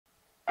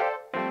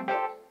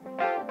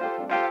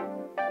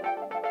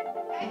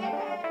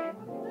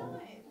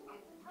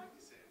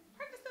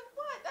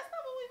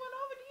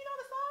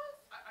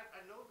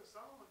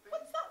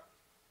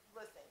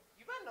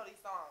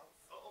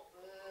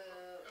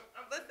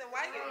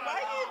Be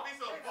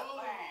so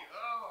bully.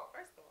 Oh.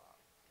 First of all,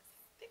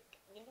 stick.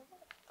 You know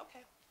what?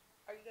 Okay.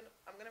 Are you gonna?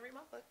 I'm gonna read my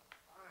book,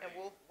 and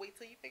we'll wait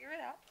till you figure it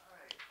out.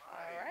 All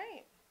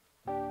right.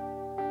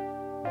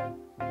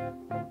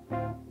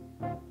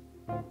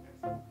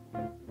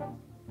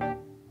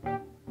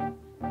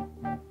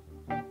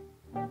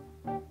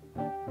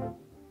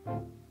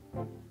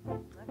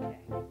 Okay.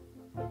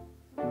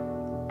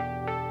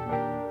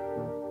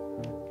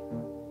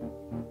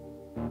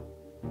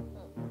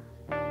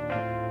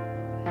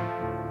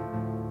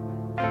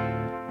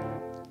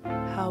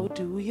 How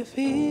do you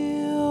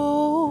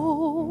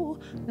feel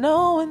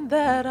knowing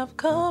that I've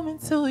come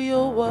into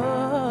your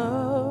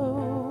world?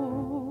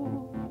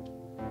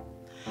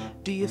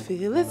 Do you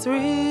feel it's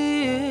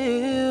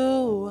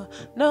real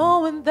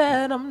knowing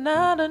that I'm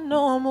not a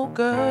normal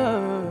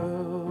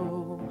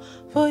girl?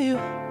 For you,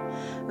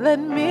 let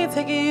me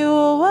take you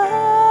away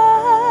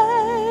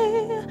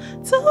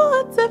to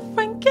a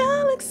different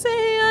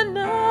galaxy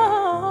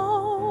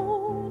unknown,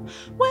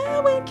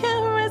 where we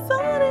can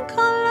resort and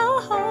call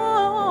our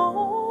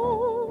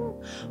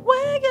home,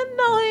 where you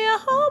know your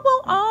home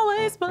will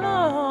always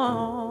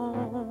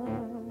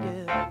belong.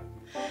 Yeah.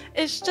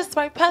 It's just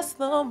right past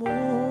the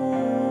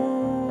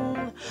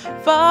moon,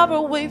 far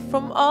away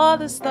from all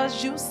the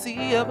stars you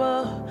see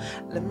above.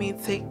 Let me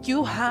take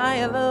you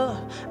higher, love.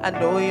 I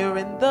know you're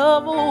in the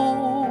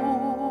mood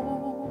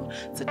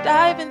to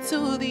dive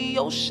into the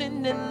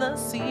ocean and the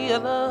sea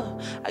of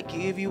love. I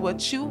give you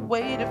what you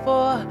waited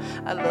for.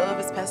 Our love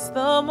is past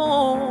the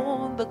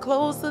moon. The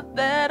closer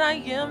that I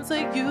am to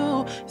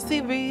you,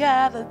 see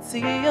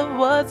reality of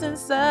what's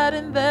inside,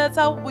 and that's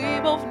how we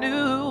both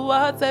knew.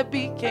 Hearts that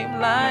became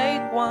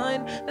like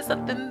wine. There's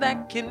nothing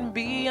that can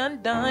be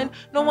undone.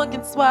 No one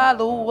can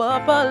swallow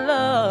up our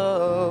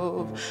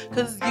love,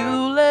 'cause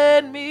you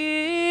led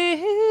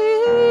me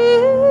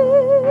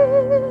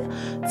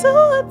to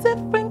a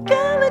different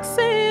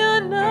galaxy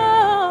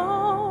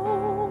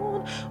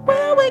unknown,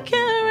 where we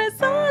can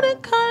resort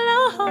and call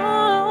our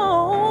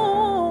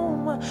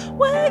home,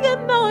 where you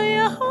know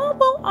your home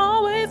will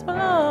always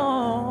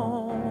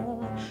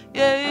belong.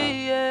 Yeah,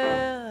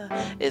 yeah,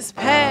 it's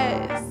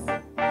past.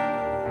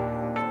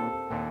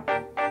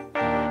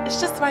 It's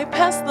just right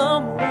past the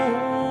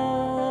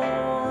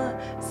moon.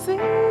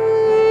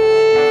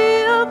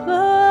 Sea of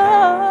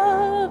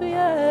love,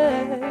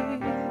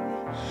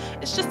 yeah.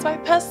 It's just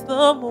right past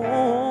the moon.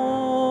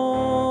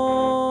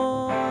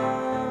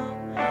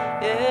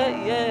 Yeah,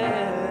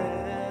 yeah.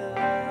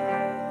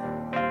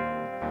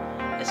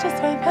 It's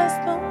just right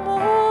past the moon.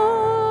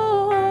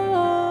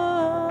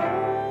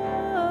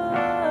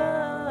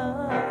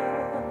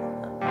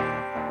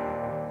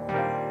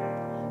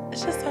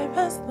 It's just right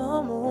past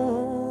the moon.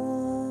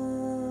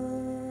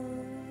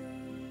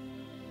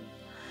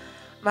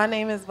 My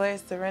name is Blair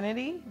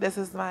Serenity. This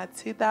is my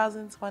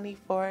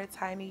 2024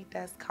 Tiny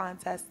Desk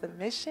Contest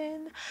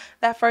submission.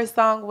 That first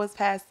song was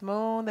Past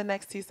Moon. The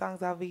next two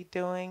songs I'll be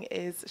doing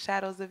is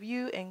Shadows of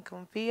You and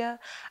Confía.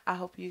 I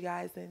hope you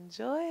guys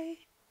enjoy.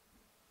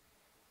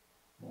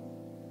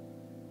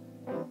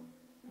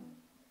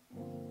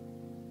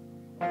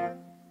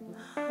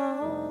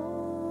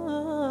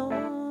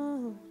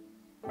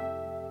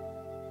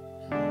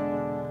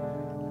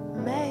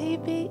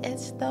 Maybe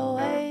it's the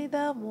way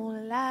the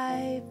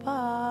moonlight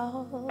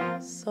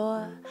falls,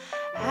 or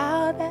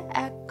how the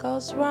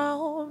echoes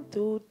roam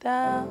through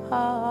the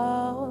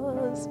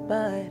halls.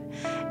 But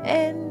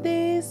in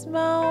these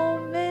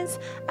moments,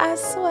 I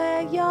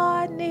swear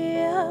you're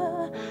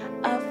near,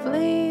 a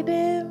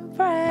fleeting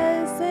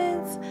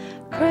presence,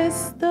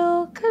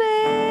 crystal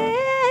clear.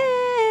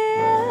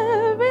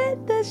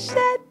 In the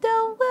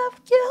shadow of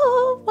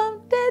you,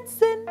 I'm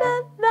dancing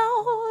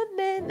alone,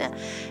 and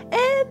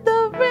in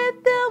the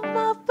rhythm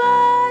of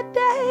a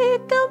day,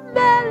 a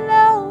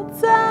mellow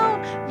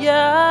tone.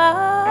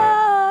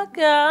 You're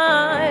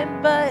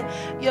gone, but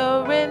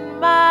you're in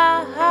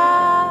my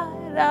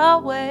heart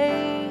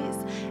always.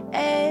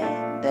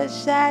 In the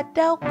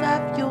shadow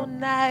of you,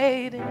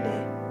 night and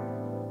day,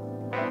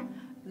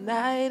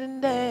 night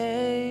and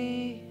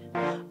day,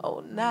 oh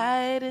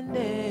night and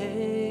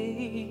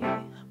day.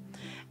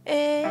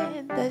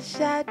 In the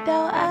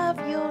shadow of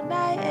you,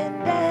 night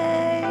and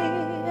day.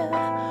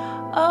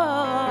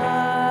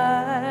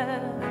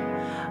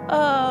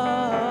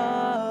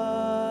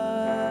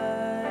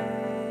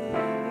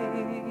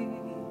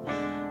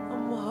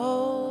 I'm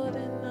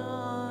holding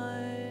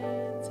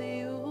on to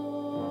you.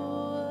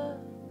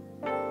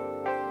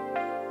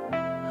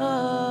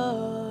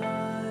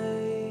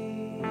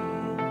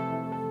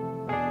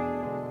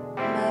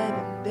 Night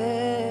and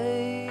day.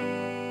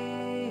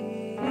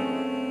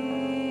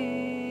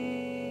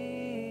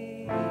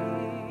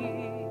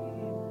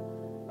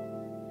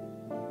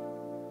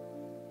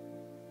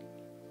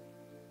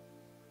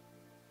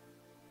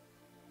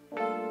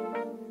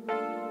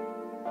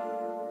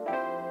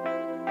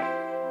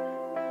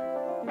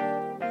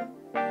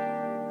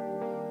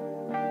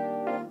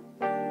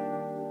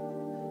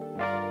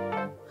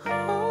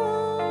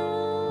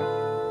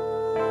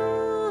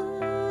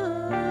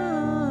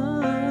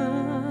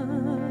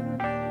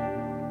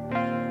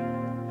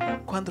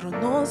 Cuando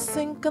nos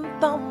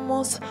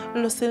encantamos,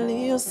 los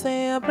celillos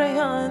se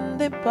abren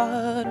de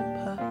par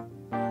en par.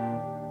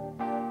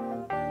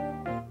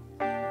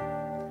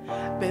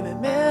 Baby,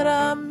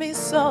 mira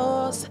mis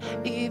ojos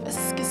y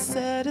ves que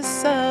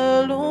eres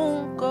el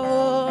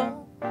único.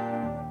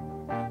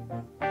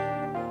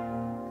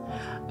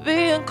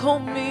 Ven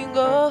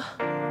conmigo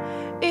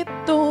y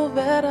tú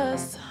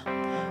verás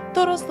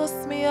todos los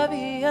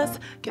días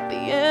que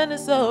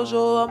tienes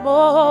yo,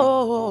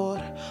 amor.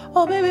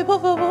 Oh, baby,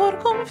 por favor,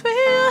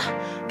 confía.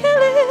 Qué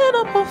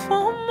lindo, por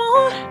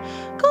favor,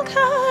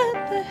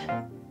 concédete,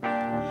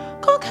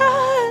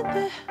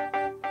 concédete.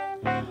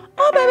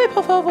 Oh, baby,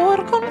 por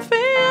favor,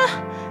 confía.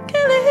 Qué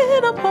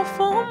lindo, por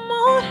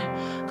favor,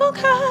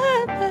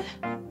 concédete,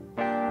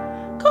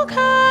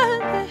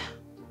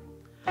 concédete.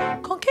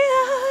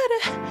 Confiar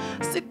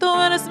si tú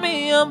eres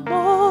mi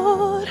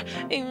amor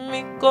y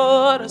mi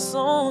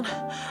corazón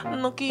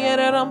no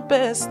quiere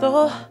romper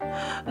esto,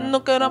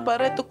 no quiero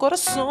romper tu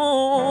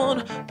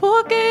corazón,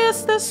 porque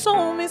estas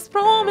son mis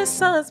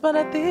promesas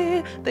para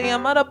ti, te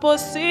amará por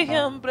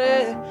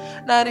siempre,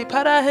 nadie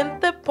para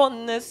gente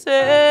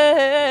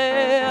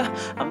ponerse,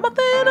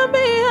 amarte a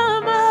mi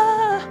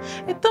ama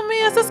y tú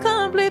me haces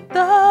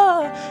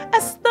completo,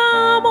 este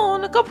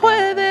amor nunca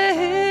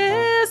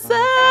puede ser.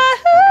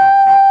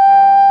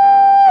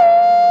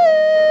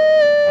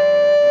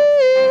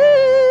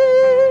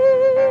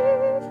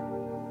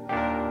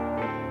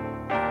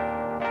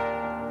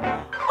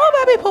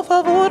 Por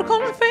favor,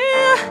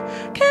 confía,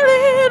 qué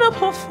lindo,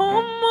 por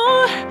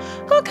favor,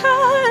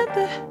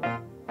 concédete,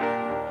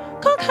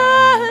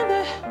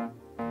 concédete.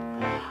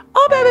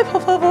 Oh, baby,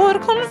 por favor,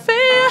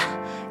 confía,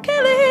 qué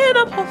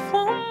lindo, por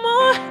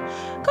favor,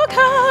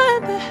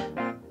 concédete,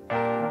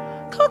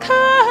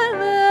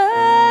 concédete.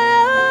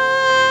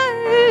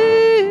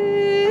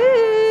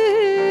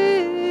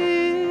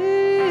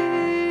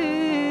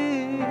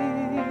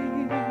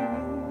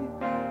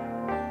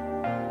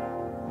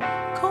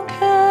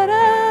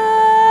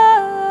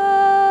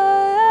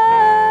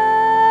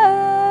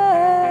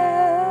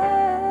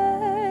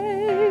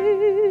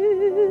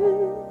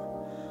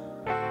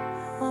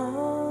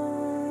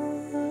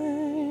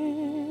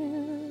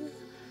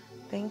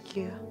 Thank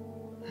you.